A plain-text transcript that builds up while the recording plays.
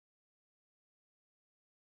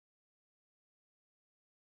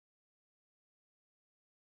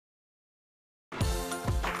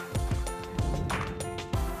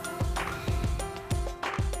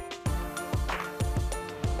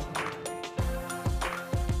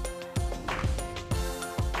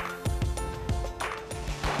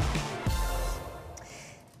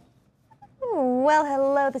Well,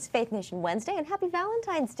 hello, this is Faith Nation Wednesday, and happy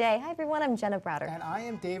Valentine's Day. Hi, everyone. I'm Jenna Browder. And I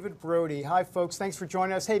am David Brody. Hi, folks. Thanks for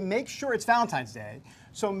joining us. Hey, make sure it's Valentine's Day,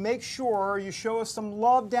 so make sure you show us some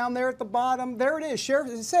love down there at the bottom. There it is.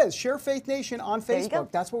 It says Share Faith Nation on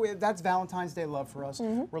Facebook. That's Valentine's Day love for us.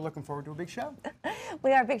 We're looking forward to a big show.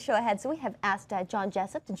 We are a big show ahead, so we have asked John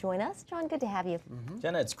Jessup to join us. John, good to have you.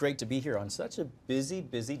 Jenna, it's great to be here on such a busy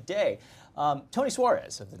day. Tony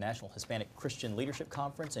Suarez of the National Hispanic Christian Leadership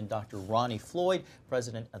Conference and Dr. Ronnie Floyd,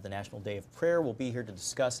 president of the National Day of Prayer, will be here to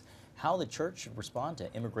discuss how the church should respond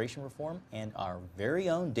to immigration reform. And our very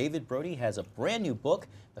own David Brody has a brand new book,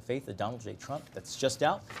 The Faith of Donald J. Trump, that's just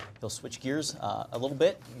out. He'll switch gears a little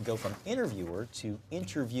bit and go from interviewer to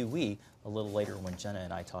interviewee a little later when Jenna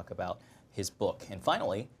and I talk about his book. And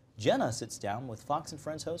finally, Jenna sits down with Fox &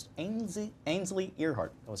 Friends host Ainsley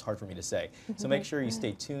Earhardt. That was hard for me to say. So make sure you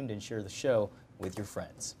stay tuned and share the show with your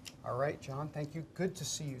friends. All right, John, thank you. Good to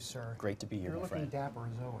see you, sir. Great to be here, my friend. You're looking dapper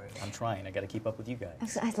as always. I'm trying. I got to keep up with you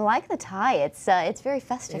guys. I like the tie. It's very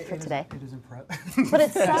festive for today. It is impressive. But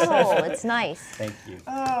it's subtle. It's nice. Thank you.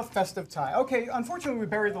 Festive tie. Okay, unfortunately, we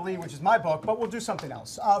buried the lead, which is my book, but we'll do something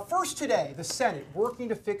else. First today, the Senate working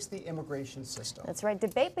to fix the immigration system. That's right.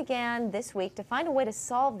 Debate began this week to find a way to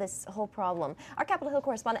solve this whole problem. Our Capitol Hill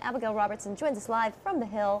correspondent Abigail Robertson joins us live from the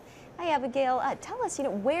Hill. Hi, Abigail. Tell us,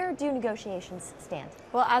 where do negotiations stand?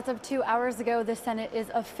 Well, as of 2 hours ago, the Senate is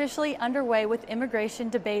officially underway with immigration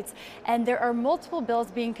debates, and there are multiple bills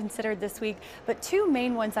being considered this week, but two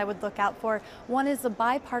main ones I would look out for. One is the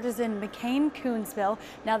bipartisan McCain-Coons bill.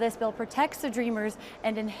 Now, this bill protects the Dreamers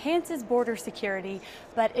and enhances border security,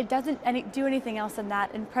 but it doesn't do anything else than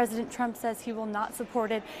that, and President Trump says he will not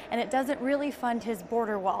support it, and it doesn't really fund his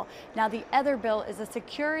border wall. Now, the other bill is a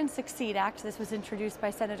Secure and Succeed Act. This was introduced by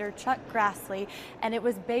Senator Chuck Grassley, and it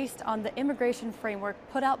was based on the immigration framework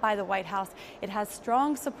put out by the White House. It has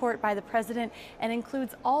strong support by the president and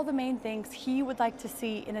includes all the main things he would like to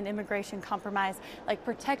see in an immigration compromise, like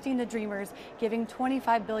protecting the Dreamers, giving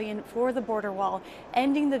 $25 billion for the border wall,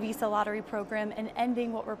 ending the visa lottery program, and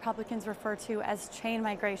ending what Republicans refer to as chain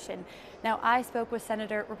migration. Now, I spoke with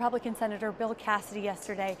Republican Senator Bill Cassidy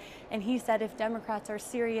yesterday, and he said if Democrats are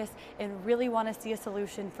serious and really want to see a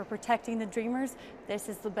solution for protecting the Dreamers, this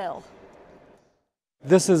is the bill.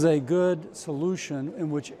 This is a good solution in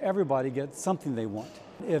which everybody gets something they want.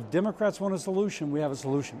 If Democrats want a solution, we have a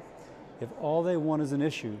solution. If all they want is an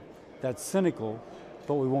issue, that's cynical,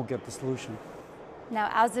 but we won't get the solution. Now,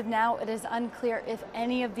 as of now, it is unclear if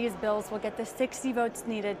any of these bills will get the 60 votes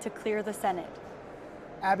needed to clear the Senate.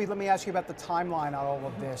 Abby, let me ask you about the timeline on all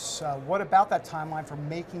of this. What about that timeline for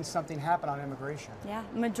making something happen on immigration? Yeah,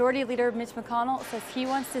 Majority Leader Mitch McConnell says he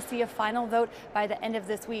wants to see a final vote by the end of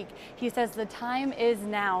this week. He says the time is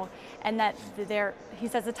now, and that he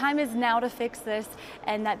says the time is now to fix this,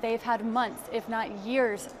 and that they've had months, if not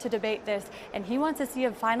years, to debate this, and he wants to see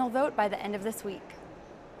a final vote by the end of this week.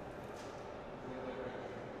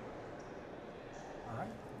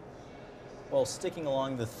 Well, sticking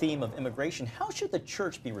along the theme of immigration, how should the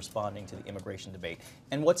church be responding to the immigration debate,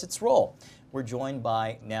 and what's its role? We're joined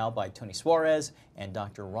now by Tony Suarez and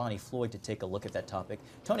Dr. Ronnie Floyd to take a look at that topic.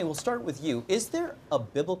 Tony, we'll start with you. Is there a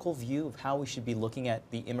biblical view of how we should be looking at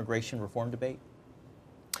the immigration reform debate?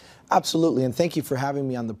 Absolutely, and thank you for having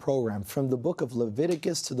me on the program. From the book of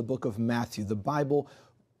Leviticus to the book of Matthew, the Bible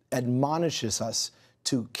admonishes us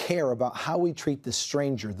to care about how we treat the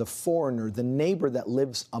stranger, the foreigner, the neighbor that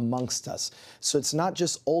lives amongst us. So it's not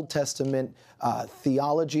just Old Testament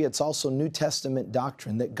theology, it's also New Testament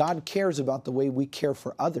doctrine, that God cares about the way we care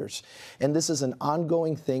for others. And this is an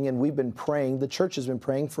ongoing thing, and we've been praying, the church has been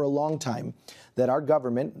praying for a long time, that our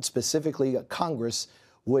government, specifically Congress,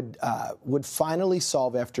 would finally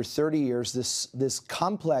solve, after 30 years, this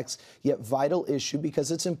complex yet vital issue, because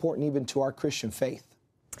it's important even to our Christian faith.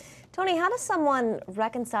 Tony, how does someone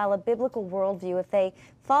reconcile a biblical worldview if they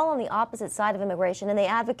fall on the opposite side of immigration and they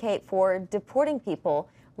advocate for deporting people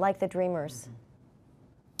like the Dreamers?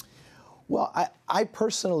 Well, I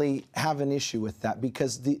personally have an issue with that,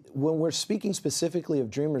 because when we're speaking specifically of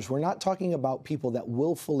Dreamers, we're not talking about people that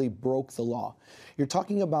willfully broke the law. You're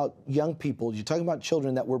talking about young people, you're talking about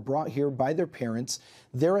children that were brought here by their parents.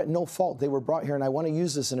 They're at no fault. They were brought here, and I want to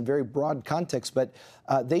use this in a very broad context, but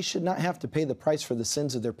they should not have to pay the price for the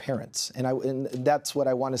sins of their parents. And that's what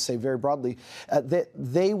I want to say very broadly.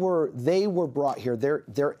 They were brought here.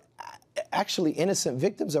 They're actually innocent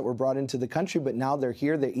victims that were brought into the country, but now they're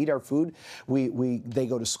here, they eat our food, they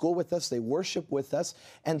go to school with us, they worship with us,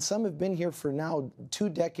 and some have been here for now 2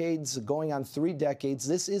 decades, going on 3 decades.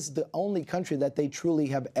 This is the only country that they truly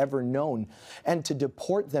have ever known. And to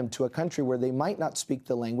deport them to a country where they might not speak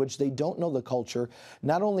the language, they don't know the culture,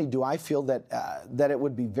 not only do I feel that, that it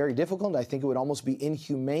would be very difficult, I think it would almost be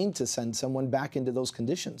inhumane to send someone back into those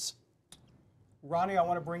conditions. Ronnie, I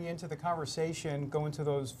want to bring you into the conversation, go into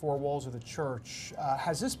those 4 walls of the church.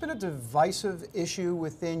 Has this been a divisive issue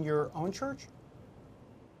within your own church?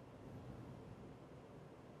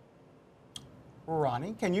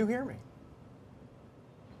 Ronnie, can you hear me?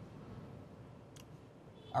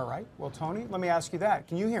 All right. Well, Tony, let me ask you that.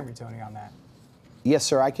 Can you hear me, Tony, on that? Yes,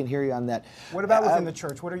 sir, I can hear you on that. What about within the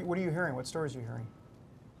church? What are you hearing? What stories are you hearing?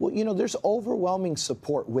 Well, you know, there's overwhelming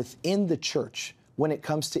support within the church when it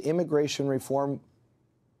comes to immigration reform,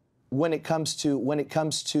 when it comes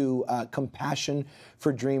to compassion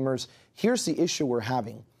for dreamers. Here's the issue we're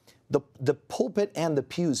having. The pulpit and the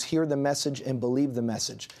pews hear the message and believe the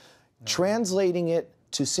message. Translating it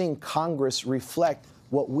to seeing Congress reflect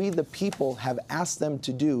what we, the people, have asked them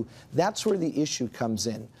to do, that's where the issue comes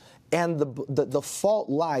in. And the fault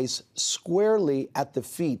lies squarely at the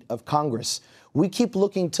feet of Congress. We keep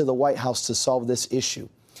looking to the White House to solve this issue.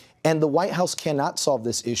 And the White House cannot solve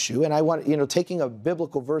this issue. And I want, you know, taking a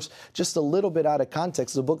biblical verse just a little bit out of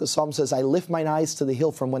context, the book of Psalms says, I lift mine eyes to the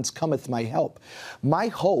hill from whence cometh my help. My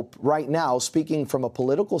hope right now, speaking from a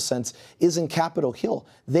political sense, is in Capitol Hill.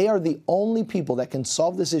 They are the only people that can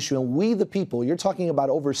solve this issue. And we, the people, you're talking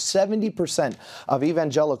about over 70% of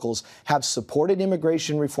evangelicals have supported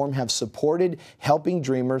immigration reform, have supported helping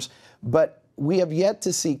dreamers, but we have yet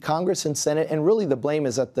to see Congress and Senate, and really the blame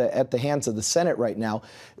is at the hands of the Senate right now.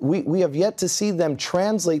 We have yet to see them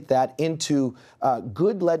translate that into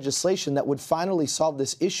good legislation that would finally solve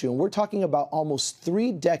this issue. And we're talking about almost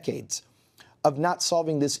 3 decades of not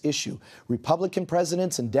solving this issue. Republican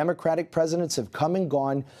presidents and Democratic presidents have come and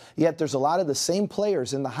gone, yet there's a lot of the same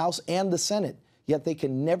players in the House and the Senate. Yet they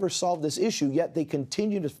can never solve this issue, yet they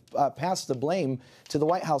continue to pass the blame to the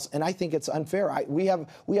White House. And I think it's unfair. We have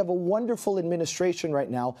a wonderful administration right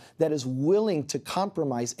now that is willing to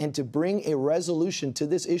compromise and to bring a resolution to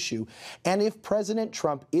this issue. And if President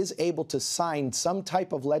Trump is able to sign some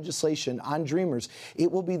type of legislation on Dreamers,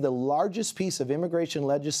 it will be the largest piece of immigration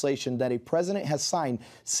legislation that a president has signed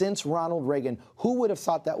since Ronald Reagan. Who would have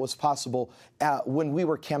thought that was possible when we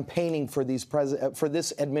were campaigning for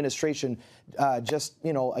this administration just,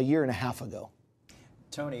 you know, a year and a half ago?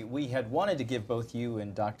 Tony, we had wanted to give both you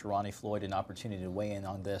and Dr. Ronnie Floyd an opportunity to weigh in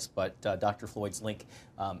on this, but Dr. Floyd's link,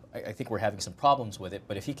 I think we're having some problems with it.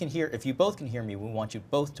 But if you both can hear me, we want you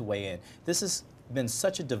both to weigh in. This has been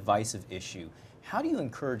such a divisive issue. How do you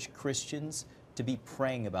encourage Christians to be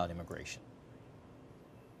praying about immigration?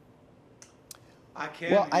 I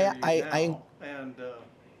can't hear you now, and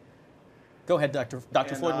go ahead, Dr.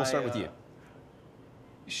 Floyd. We'll start with you.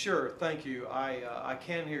 Sure, thank you. I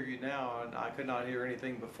can hear you now, and I could not hear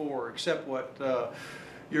anything before except what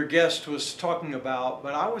your guest was talking about.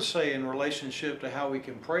 But I would say in relationship to how we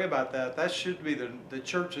can pray about that, that should be the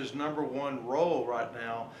church's #1 role right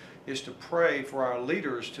now, is to pray for our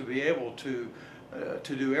leaders to be able to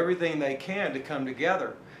do everything they can to come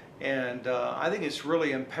together. And I think it's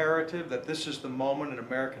really imperative that this is the moment in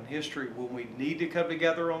American history when we need to come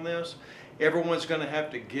together on this. Everyone's going to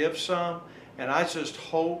have to give some. And I just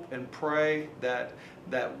hope and pray that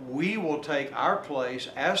we will take our place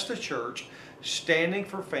as the church, standing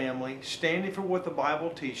for family, standing for what the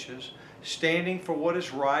Bible teaches, standing for what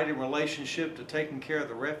is right in relationship to taking care of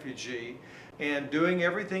the refugee, and doing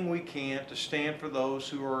everything we can to stand for those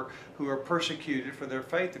who are persecuted for their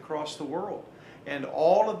faith across the world. And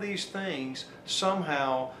all of these things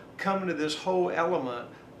somehow come into this whole element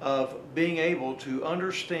of being able to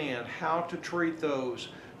understand how to treat those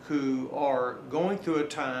who are going through a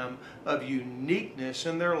time of uniqueness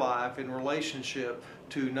in their life in relationship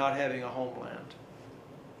to not having a homeland.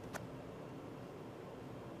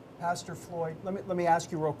 Pastor Floyd, let me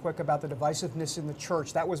ask you real quick about the divisiveness in the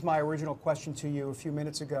church. That was my original question to you a few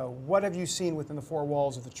minutes ago. What have you seen within the 4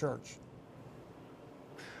 walls of the church?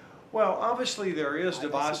 Well, obviously there is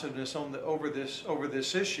divisiveness over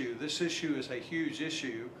this issue. This issue is a huge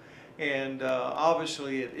issue. And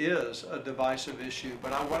obviously it is a divisive issue.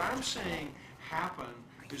 But what I'm seeing happen,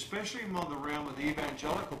 especially among the realm of the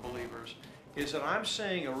evangelical believers, is that I'm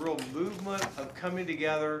seeing a real movement of coming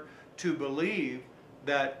together to believe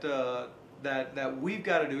that we've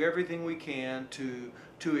got to do everything we can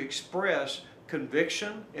to express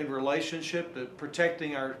conviction in relationship to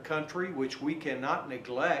protecting our country, which we cannot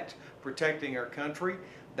neglect, protecting our country.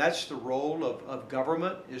 That's the role of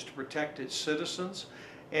government, is to protect its citizens.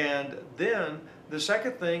 And then the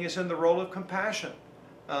second thing is in the role of compassion.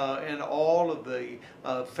 And all of the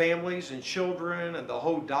families and children and the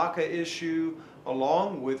whole DACA issue,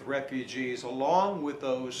 along with refugees, along with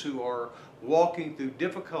those who are walking through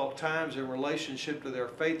difficult times in relationship to their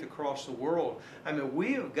faith across the world. I mean,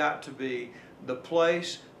 we have got to be the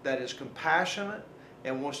place that is compassionate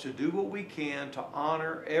and wants to do what we can to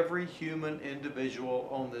honor every human individual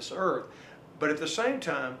on this earth, but at the same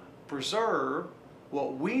time preserve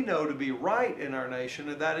what we know to be right in our nation,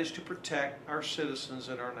 and that is to protect our citizens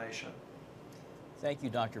in our nation. Thank you,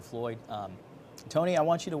 Dr. Floyd. Tony, I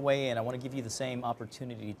want you to weigh in. I want to give you the same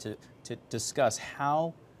opportunity to discuss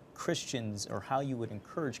how Christians, or how you would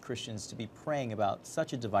encourage Christians to be praying about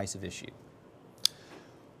such a divisive issue.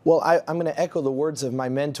 Well, I'm going to echo the words of my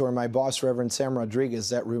mentor, my boss, Reverend Sam Rodriguez,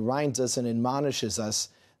 that reminds us and admonishes us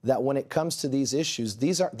that when it comes to these issues,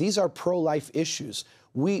 these are pro-life issues.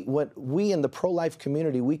 We in the pro-life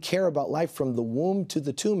community, we care about life from the womb to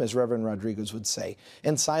the tomb, as Reverend Rodriguez would say.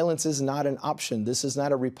 And silence is not an option. This is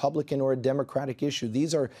not a Republican or a Democratic issue.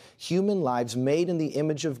 These are human lives made in the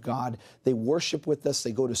image of God. They worship with us.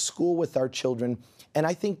 They go to school with our children. And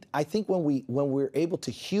I think when we're able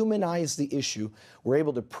to humanize the issue, we're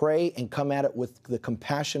able to pray and come at it with the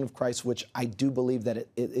compassion of Christ, which I do believe that it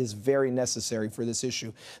is very necessary for this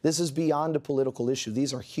issue. This is beyond a political issue.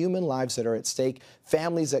 These are human lives that are at stake,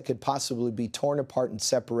 families that could possibly be torn apart and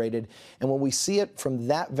separated. And when we see it from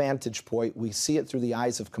that vantage point, we see it through the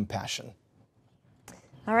eyes of compassion.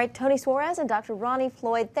 All right, Tony Suarez and Dr. Ronnie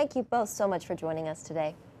Floyd, thank you both so much for joining us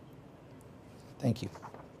today. Thank you.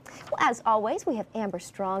 Well, as always, we have Amber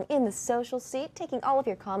Strong in the social seat taking all of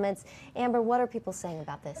your comments. Amber, what are people saying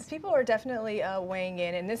about this? People are definitely weighing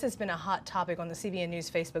in, and this has been a hot topic on the CBN News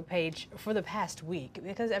Facebook page for the past week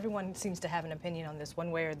because everyone seems to have an opinion on this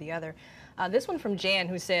one way or the other. This one from Jan,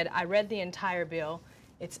 who said, I read the entire bill.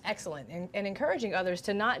 It's excellent, and encouraging others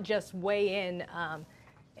to not just weigh in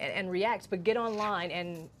and react, but get online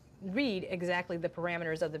and read exactly the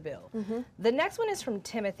parameters of the bill. The next one is from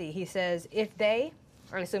Timothy. He says, if they,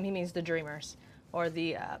 or I assume he means the Dreamers, or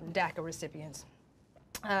the DACA recipients,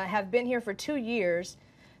 have been here for 2 years,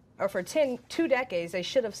 or for 2 decades, they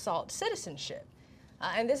should have sought citizenship.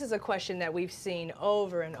 And this is a question that we've seen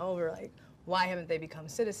over and over, like, why haven't they become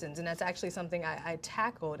citizens? And that's actually something I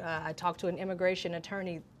tackled. I talked to an immigration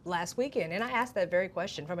attorney last weekend, and I asked that very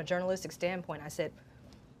question from a journalistic standpoint. I said,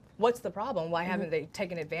 what's the problem? Why haven't they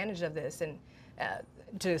taken advantage of this? And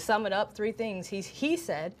to sum it up, 3 things. He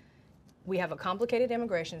said, we have a complicated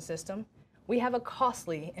immigration system, we have a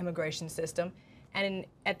costly immigration system, and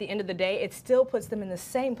at the end of the day, it still puts them in the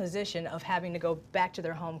same position of having to go back to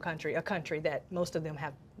their home country, a country that most of them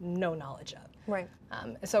have no knowledge of. Right.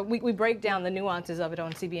 So we break down the nuances of it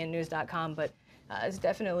on cbnnews.com, but it's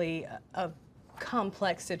definitely a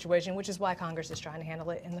complex situation, which is why Congress is trying to handle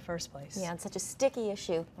it in the first place. Yeah, it's such a sticky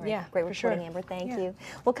issue. Right. Yeah, great for reporting, sure. Amber. Thank you.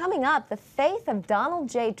 Well, coming up, the faith of Donald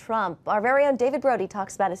J. Trump. Our very own David Brody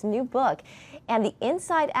talks about his new book and the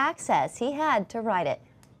inside access he had to write it.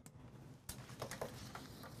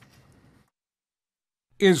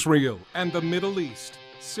 Israel and the Middle East,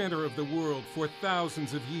 center of the world for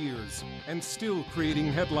thousands of years, and still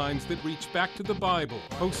creating headlines that reach back to the Bible.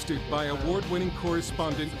 Hosted by award-winning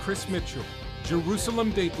correspondent Chris Mitchell,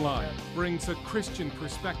 Jerusalem Dateline brings a Christian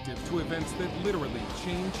perspective to events that literally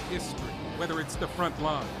change history. Whether it's the front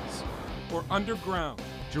lines or underground,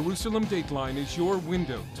 Jerusalem Dateline is your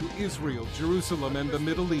window to Israel, Jerusalem, and the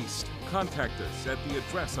Middle East. Contact us at the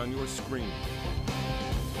address on your screen.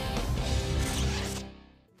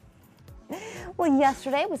 Well,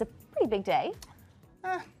 yesterday was a pretty big day.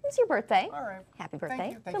 It was your birthday. All right. Happy birthday.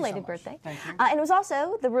 Thank you. Thank Belated you so much. birthday. Thank you. And it was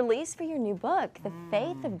also the release for your new book, The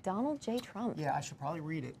Faith of Donald J. Trump. Yeah, I should probably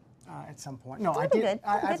read it at some point. No, It's I really did. good.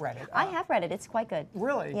 I've read it. I have read it. It's quite good.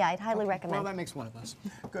 Really? Yeah, I'd highly Okay. recommend. Well, that makes one of us.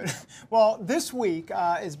 Good. Well, this week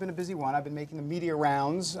has been a busy one. I've been making the media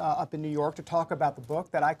rounds up in New York to talk about the book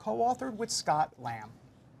that I co-authored with Scott Lamb.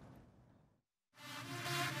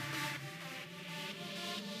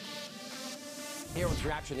 Here with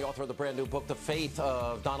reaction, the author of the brand new book, The Faith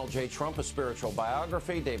of Donald J. Trump, a spiritual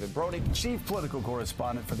biography, David Brody. Chief political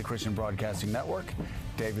correspondent for the Christian Broadcasting Network,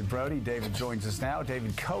 David Brody. David joins us now.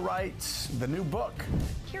 David co-writes the new book.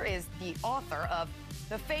 Here is the author of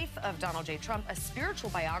The Faith of Donald J. Trump, a spiritual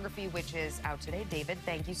biography, which is out today. David,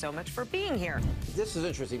 thank you so much for being here. This is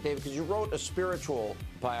interesting, David, because you wrote a spiritual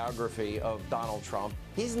biography of Donald Trump.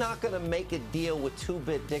 He's not going to make a deal with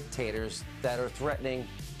 2-bit dictators that are threatening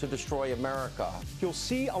to destroy America. You'll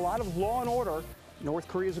see a lot of law and order. North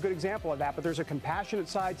Korea is a good example of that, but there's a compassionate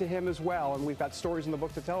side to him as well, and we've got stories in the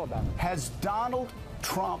book to tell about it. Has Donald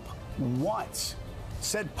Trump once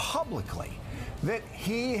said publicly that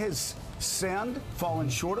he has sinned, fallen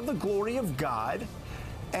short of the glory of God,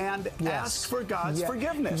 and asked for God's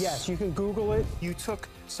forgiveness? Yes, you can Google it. You took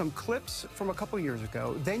some clips from a couple years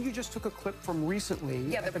ago, then you just took a clip from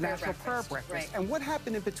recently at the National Prayer Breakfast. Right. And what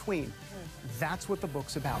happened in between? That's what the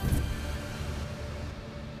book's about.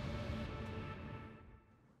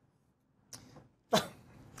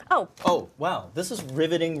 Oh, wow. This is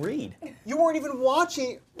riveting read. You weren't even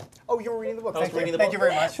watching. Oh, you were reading the book. I was reading the Thank book. you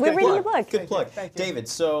very much. We're reading the book. Good plug. Thank you. David,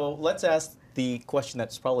 so let's ask the question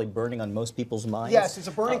that's probably burning on most people's minds. Yes, it's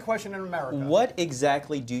a burning question in America. What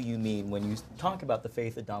exactly do you mean when you talk about the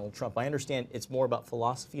faith of Donald Trump? I understand it's more about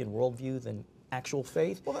philosophy and worldview than actual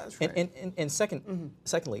faith. Well, that's right. And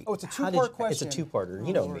secondly, oh, it's a two-part question. It's a two-parter.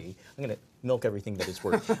 You know me. I'm going to milk everything that it's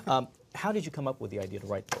worth. How did you come up with the idea to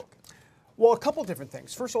write the book? Well, a couple different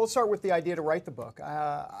things. First of all, let's start with the idea to write the book.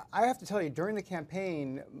 I have to tell you, during the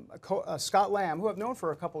campaign, Scott Lamb, who I've known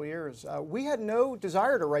for a couple of years, we had no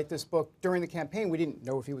desire to write this book during the campaign. We didn't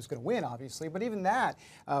know if he was going to win, obviously, but even that,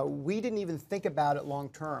 we didn't even think about it long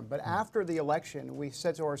term. But after the election, we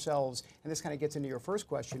said to ourselves, and this kind of gets into your first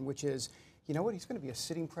question, which is, you know what, he's going to be a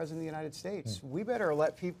sitting president of the United States. We better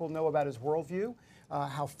let people know about his worldview,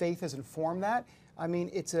 how faith has informed that. I mean,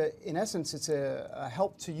 in essence, it's a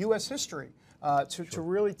help to U.S. history to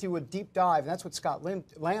really do a deep dive. And that's what Scott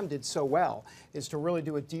Lamb did so well, is to really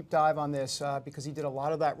do a deep dive on this because he did a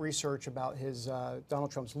lot of that research about his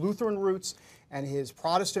Donald Trump's Lutheran roots and his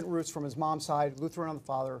Protestant roots from his mom's side, Lutheran on the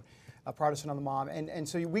father, Protestant on the mom. And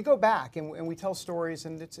so we go back and we tell stories,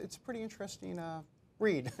 and it's a pretty interesting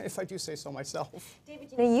read, if I do say so myself.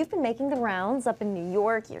 David, you know, you've been making the rounds up in New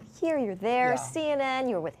York. You're here, you're there, CNN,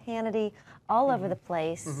 you were with Hannity, all over the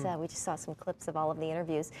place. We just saw some clips of all of the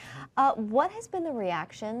interviews. What has been the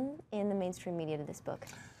reaction in the mainstream media to this book?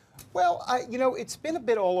 Well, you know, it's been a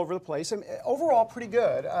bit all over the place. I mean, overall, pretty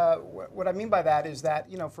good. What I mean by that is that,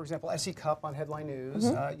 you know, for example, SE Cup on Headline News,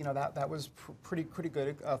 you know, that was pretty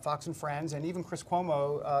good. Fox and Friends, and even Chris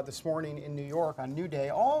Cuomo this morning in New York on New Day,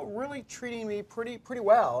 all really treating me pretty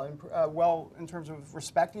well, and well in terms of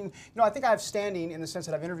respecting. You know, I think I have standing in the sense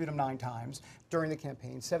that I've interviewed him 9 times during the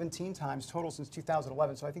campaign, 17 times total since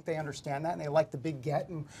 2011. So I think they understand that, and they like the big get,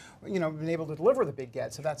 and you know, been able to deliver the big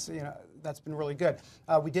get. So that's, you know, that's been really good.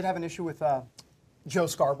 We did have an issue with Joe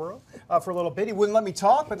Scarborough for a little bit. He wouldn't let me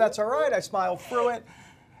talk, but that's all right. I smiled through it.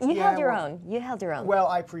 You held your own. You held your own. Well,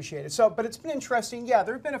 I appreciate it. So, but it's been interesting. Yeah,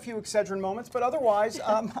 there have been a few Excedrin moments, but otherwise,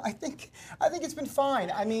 I think it's been fine.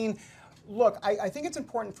 I mean, look, I think it's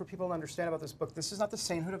important for people to understand about this book. This is not the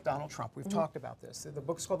sainthood of Donald Trump. We've talked about this. The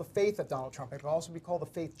book is called The Faith of Donald Trump. It could also be called The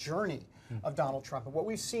Faith Journey of Donald Trump. And what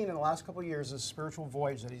we've seen in the last couple of years is a spiritual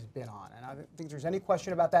voyage that he's been on. And I don't think there's any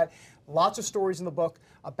question about that. Lots of stories in the book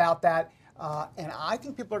about that. And I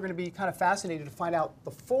think people are going to be kind of fascinated to find out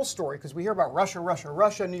the full story, because we hear about Russia, Russia,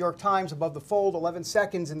 Russia, New York Times, above the fold, 11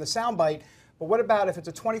 seconds in the soundbite. But what about if it's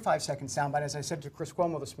a 25-second soundbite? As I said to Chris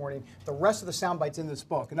Cuomo this morning, the rest of the soundbite's in this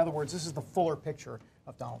book. In other words, this is the fuller picture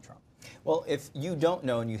of Donald Trump. Well, if you don't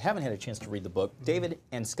know and you haven't had a chance to read the book, David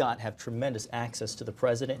and Scott have tremendous access to the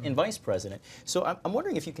president and vice president. So I'm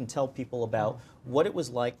wondering if you can tell people about what it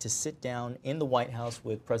was like to sit down in the White House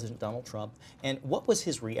with President Donald Trump, and what was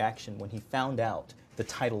his reaction when he found out the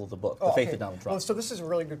title of the book, The Faith of Donald Trump. Well, so this is a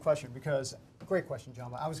really good question, because, great question,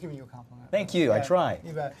 John. I was giving you a compliment. Thank you, I try.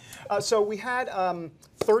 You bet. So we had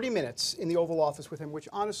 30 minutes in the Oval Office with him, which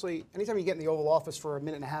honestly, anytime you get in the Oval Office for a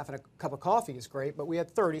minute and a half and a cup of coffee is great, but we had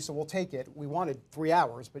 30, so we'll take it. We wanted 3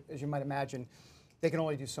 hours, but as you might imagine, they can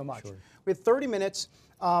only do so much. Sure. We had 30 minutes.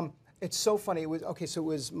 It's so funny. It was, okay, so it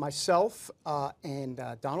was myself and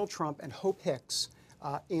Donald Trump and Hope Hicks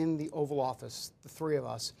in the Oval Office, the 3 of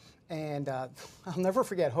us. And I'll never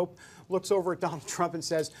forget, Hope looks over at Donald Trump and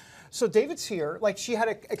says, so David's here, like she had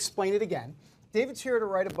to explain it again. David's here to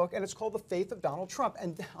write a book, and it's called The Faith of Donald Trump.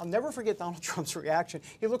 And I'll never forget Donald Trump's reaction.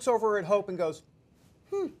 He looks over at Hope and goes,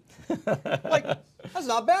 like, that's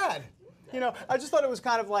not bad. You know, I just thought it was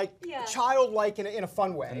kind of like childlike in a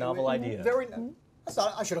fun way. A novel idea. Very,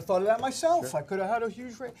 I should have thought of that myself. Sure. I could have had a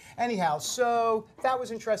huge rate. Anyhow, so that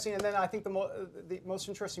was interesting. And then I think the most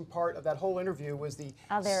interesting part of that whole interview was the...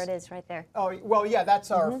 Oh, there it is, right there. Oh, well, yeah,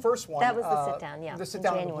 that's our first one. That was the sit-down, yeah. The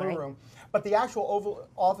sit-down in the Blue Room. But the actual Oval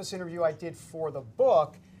Office interview I did for the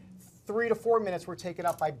book, 3 to 4 minutes were taken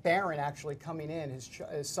up by Barron actually coming in.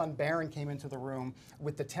 His son Barron came into the room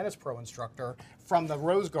with the tennis pro instructor from the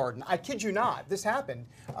Rose Garden. I kid you not, this happened.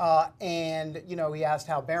 And you know, he asked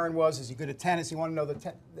how Barron was. Is he good at tennis? He wanted to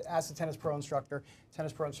know asked the tennis pro instructor.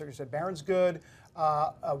 Tennis pro instructor said Barron's good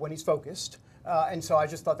when he's focused. And so I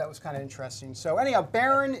just thought that was kind of interesting. So anyhow,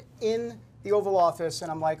 Barron in the Oval Office, and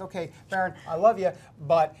I'm like, okay, Barron, I love you,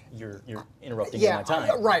 but you're interrupting my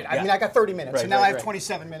time. Right. I mean, I got 30 minutes, Right, and now right, I have right.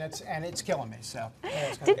 27 minutes, and it's killing me. So.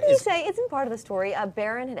 Didn't you say, isn't part of the story,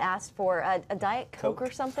 Barron had asked for a Diet Coke or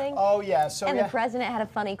something? Oh, yeah. So, and the president had a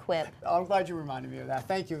funny quip. I'm glad you reminded me of that.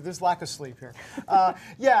 Thank you. There's lack of sleep here.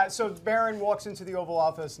 Yeah, so Barron walks into the Oval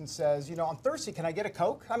Office and says, you know, I'm thirsty. Can I get a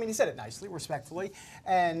Coke? I mean, he said it nicely, respectfully.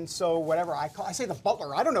 And so whatever, I say the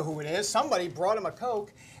butler. I don't know who it is. Somebody brought him a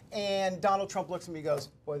Coke. And Donald Trump looks at me and goes,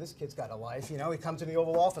 boy, this kid's got a life. You know, he comes in the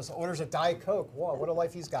Oval Office, orders a Diet Coke. Whoa, what a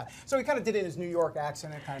life he's got. So he kind of did it in his New York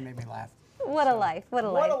accent. It kind of made me laugh. What a life, what a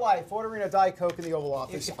life. What a life, ordering a Diet Coke in the Oval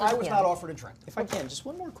Office. I was not offered a drink. If I can, just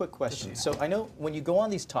one more quick question. So I know when you go on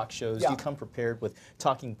these talk shows, you come prepared with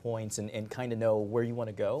talking points and kind of know where you want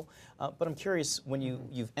to go. But I'm curious, when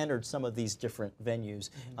you've entered some of these different venues,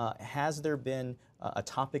 has there been a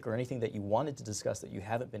topic or anything that you wanted to discuss that you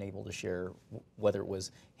haven't been able to share, whether it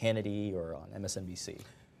was Hannity or on MSNBC?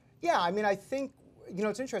 Yeah, I mean, I think, you know,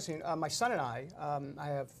 it's interesting. My son and I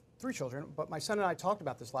have 3 children, but my son and I talked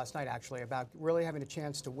about this last night, actually, about really having a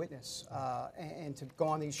chance to witness and to go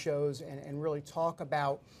on these shows and really talk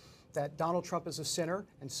about that Donald Trump is a sinner,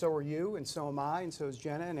 and so are you, and so am I, and so is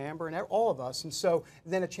Jenna and Amber, and all of us. And so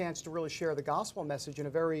then a chance to really share the gospel message in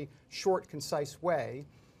a very short, concise way.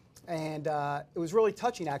 And it was really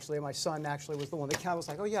touching, actually. My son actually was the one that kind of was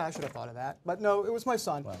like, oh, yeah, I should have thought of that. But no, it was my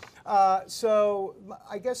son. Wow. So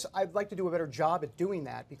I guess I'd like to do a better job at doing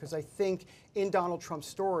that, because I think in Donald Trump's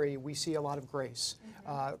story, we see a lot of grace.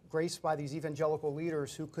 Grace by these evangelical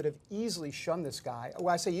leaders who could have easily shunned this guy.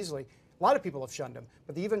 Well, I say easily. A lot of people have shunned him.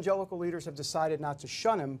 But the evangelical leaders have decided not to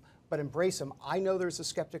shun him, but embrace him. I know there's the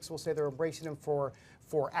skeptics who will say they're embracing him for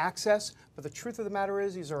access, but the truth of the matter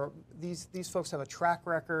is these folks have a track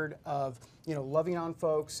record of, you know, loving on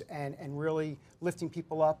folks and really lifting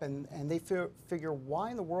people up, and they figure,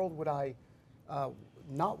 why in the world would I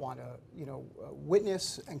not want to, you know,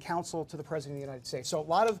 witness and counsel to the President of the United States? So a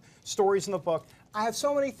lot of stories in the book. I have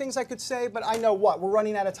so many things I could say, but I know what, we're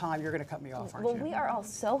running out of time. You're going to cut me off, aren't you? Well, we are all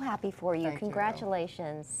so happy for you. Thank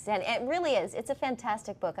Congratulations. And it really is. It's a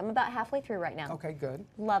fantastic book. I'm about halfway through right now. Okay, good.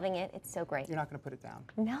 Loving it. It's so great. You're not going to put it down.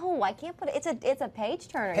 No, I can't put it. It's a page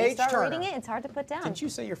turner. Page you start turner. reading it, it's hard to put down. Didn't you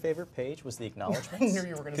say your favorite page was the acknowledgments? I knew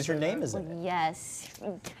you were going to say because your name is in it. Yes.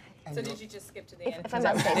 So did you just skip to the end? If I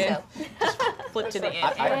must say so. Flip to the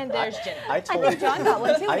end. And there's Jenna. I think John got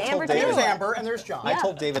one too, and Amber too. There's Amber, and there's John. I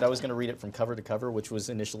told David I was going to read it from cover to cover, which was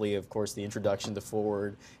initially, of course, the introduction, the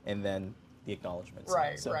foreword, and then the acknowledgments.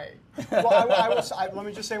 Right, so. right. Well, let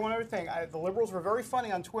me just say one other thing. The liberals were very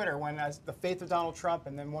funny on Twitter when the faith of Donald Trump,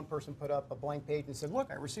 and then one person put up a blank page and said, look,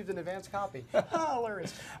 I received an advance copy.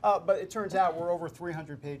 Hilarious. But it turns out we're over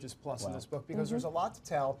 300 pages plus in this book, because there's a lot to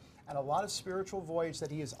tell and a lot of spiritual voyage that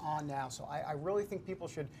he is on now. So I really think people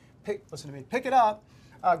should listen to me, pick it up,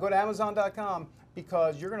 go to Amazon.com,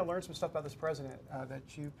 because you're going to learn some stuff about this president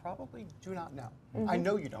that you probably do not know. I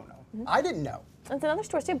know you don't know. I didn't know. It's another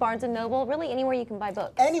store too, Barnes & Noble, really anywhere you can buy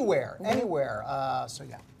books. Anywhere, anywhere. So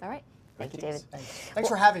yeah. All right. Thank you, David. Thanks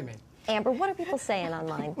for having me. Amber, what are people saying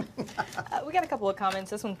online? We got a couple of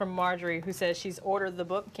comments. This one from Marjorie, who says she's ordered the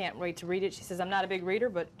book, can't wait to read it. She says, I'm not a big reader,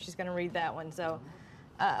 but she's going to read that one. So,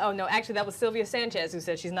 oh no, actually that was Sylvia Sanchez, who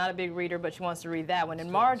said she's not a big reader, but she wants to read that one.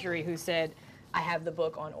 And Marjorie, who said, I have the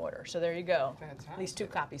book on order. So there you go. Fantastic. At least 2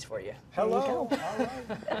 copies for you. Hello. All right.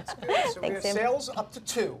 That's good. So we have sales up to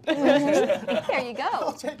 2. There you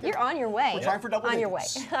go. You're on your way. We're trying for double On your way.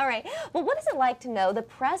 All right. Well, what is it like to know the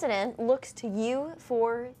president looks to you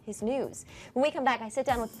for his news? When we come back, I sit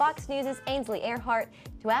down with Fox News' Ainsley Earhardt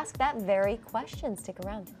to ask that very question. Stick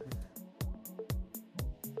around.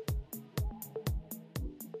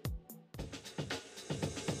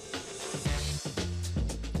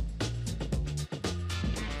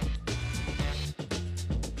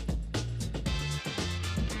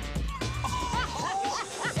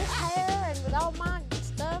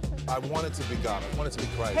 I want it to be God. I want it to be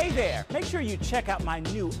Christ. Hey there. Make sure you check out my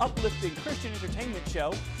new uplifting Christian entertainment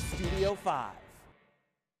show, Studio 5.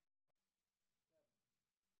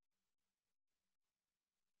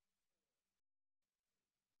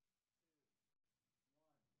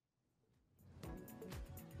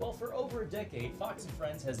 Well, for over a decade, Fox &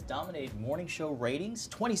 Friends has dominated morning show ratings.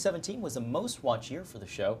 2017 was the most watched year for the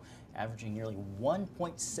show, averaging nearly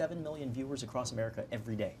 1.7 million viewers across America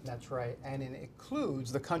every day. That's right, and it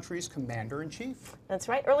includes the country's commander-in-chief. That's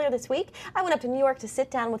right. Earlier this week, I went up to New York to sit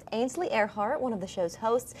down with Ainsley Earhardt, one of the show's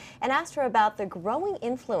hosts, and asked her about the growing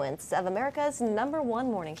influence of America's #1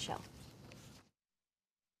 morning show.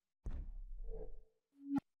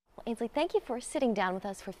 Ainsley, thank you for sitting down with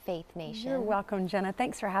us for Faith Nation. You're welcome, Jenna.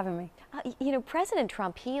 Thanks for having me. You know, President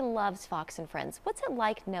Trump, he loves Fox & Friends. What's it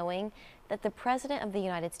like knowing that the President of the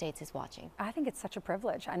United States is watching? I think it's such a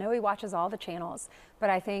privilege. I know he watches all the channels,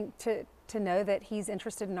 but I think to know that he's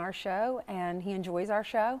interested in our show and he enjoys our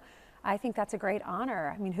show, I think that's a great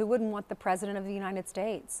honor. I mean, who wouldn't want the President of the United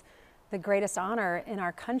States, the greatest honor in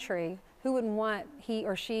our country? Who wouldn't want he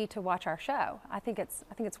or she to watch our show? I think it's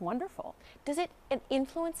wonderful. Does it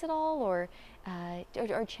influence at all, or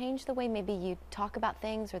change the way maybe you talk about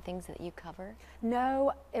things or things that you cover?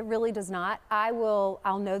 No, it really does not.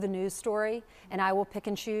 I'll know the news story, and I will pick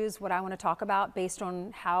and choose what I want to talk about based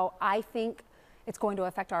on how I think it's going to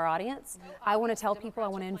affect our audience. I want to tell people, I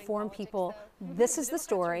want to inform people, this is the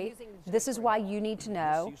story, this is why you need to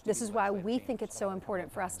know, this is why we think it's so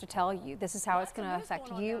important for us to tell you, this is how it's going to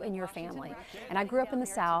affect you and your family. And I grew up in the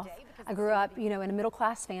South. I grew up, in a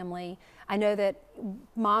middle-class family. I know that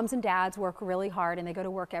moms and dads work really hard, and they go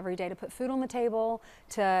to work every day to put food on the table,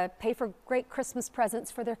 to pay for great Christmas presents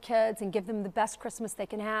for their kids and give them the best Christmas they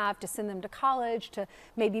can have, to send them to college, to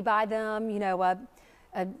maybe buy them,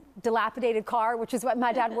 a dilapidated car, which is what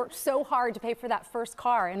my dad worked so hard to pay for that first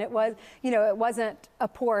car. And it was, it wasn't a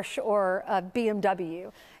Porsche or a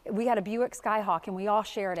BMW. We had a Buick Skyhawk, and we all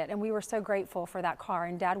shared it. And we were so grateful for that car,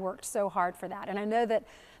 and Dad worked so hard for that. And I know that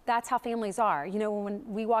that's how families are. When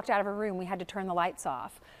we walked out of a room, we had to turn the lights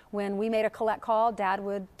off. When we made a collect call, Dad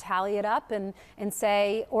would tally it up and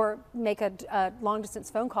say, or make a long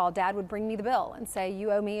distance phone call, Dad would bring me the bill and say,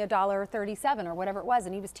 you owe me $1.37 or whatever it was.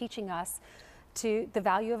 And he was teaching us to the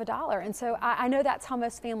value of $1. And so I know that's how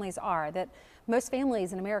most families are, that most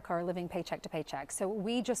families in America are living paycheck to paycheck. So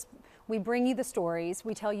we bring you the stories,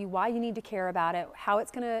 we tell you why you need to care about it,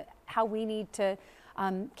 how we need to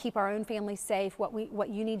keep our own family safe, what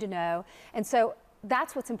you need to know. And so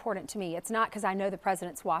that's what's important to me. It's not because I know the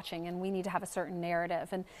president's watching and we need to have a certain narrative.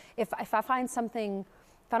 And if I find something,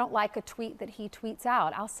 if I don't like a tweet that he tweets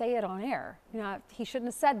out, I'll say it on air. He shouldn't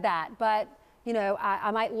have said that, but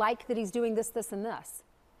I might like that he's doing this, this, and this.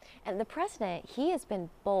 And the president, he has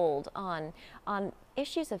been bold on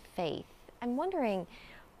issues of faith. I'm wondering,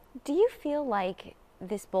 do you feel like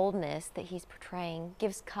this boldness that he's portraying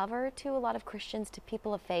gives cover to a lot of Christians, to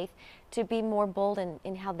people of faith, to be more bold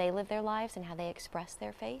in how they live their lives and how they express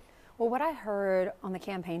their faith? Well, what I heard on the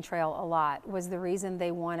campaign trail a lot was the reason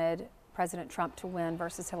they wanted President Trump to win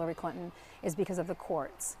versus Hillary Clinton is because of the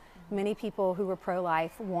courts. Mm-hmm. Many people who were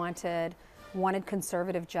pro-life wanted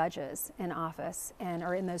conservative judges in office and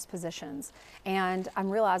are in those positions. And I'm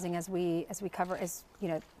realizing as we cover,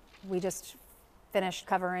 we just finished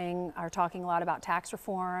covering or talking a lot about tax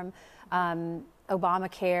reform,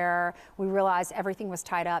 Obamacare. We realized everything was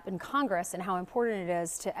tied up in Congress and how important it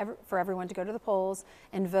is for everyone to go to the polls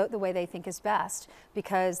and vote the way they think is best,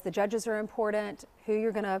 because the judges are important, who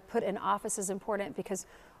you're going to put in office is important, because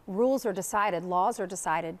rules are decided, laws are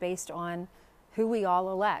decided based on who we all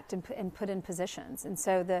elect and put in positions. And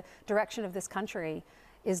so the direction of this country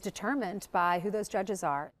is determined by who those judges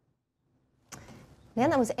are. Man,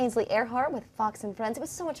 that was Ainsley Earhardt with Fox & Friends. It was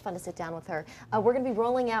so much fun to sit down with her. We're going to be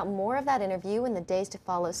rolling out more of that interview in the days to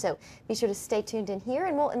follow, so be sure to stay tuned in here,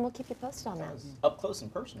 and we'll keep you posted on that. Up close and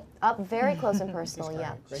personal. Up very close and personal,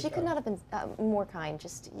 yeah. She could not have been more kind,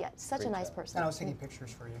 such a nice person. And I was taking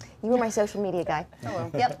pictures for you. You were my social media guy. Hello.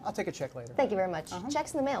 Yep. I'll take a check later. Thank you very much.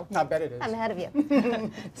 Check's in the mail. I bet it is. I'm ahead of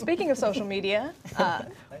you. Speaking of social media,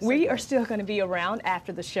 we are still going to be around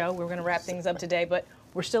after the show. We're going to wrap things up today, but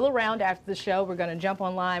we're still around after the show. We're going to jump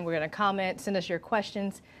online. We're going to comment, send us your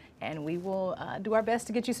questions, and we will do our best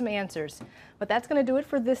to get you some answers. But that's going to do it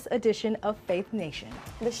for this edition of Faith Nation.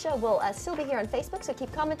 The show will still be here on Facebook, so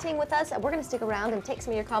keep commenting with us. We're going to stick around and take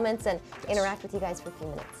some of your comments and interact with you guys for a few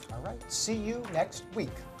minutes. All right. See you next week.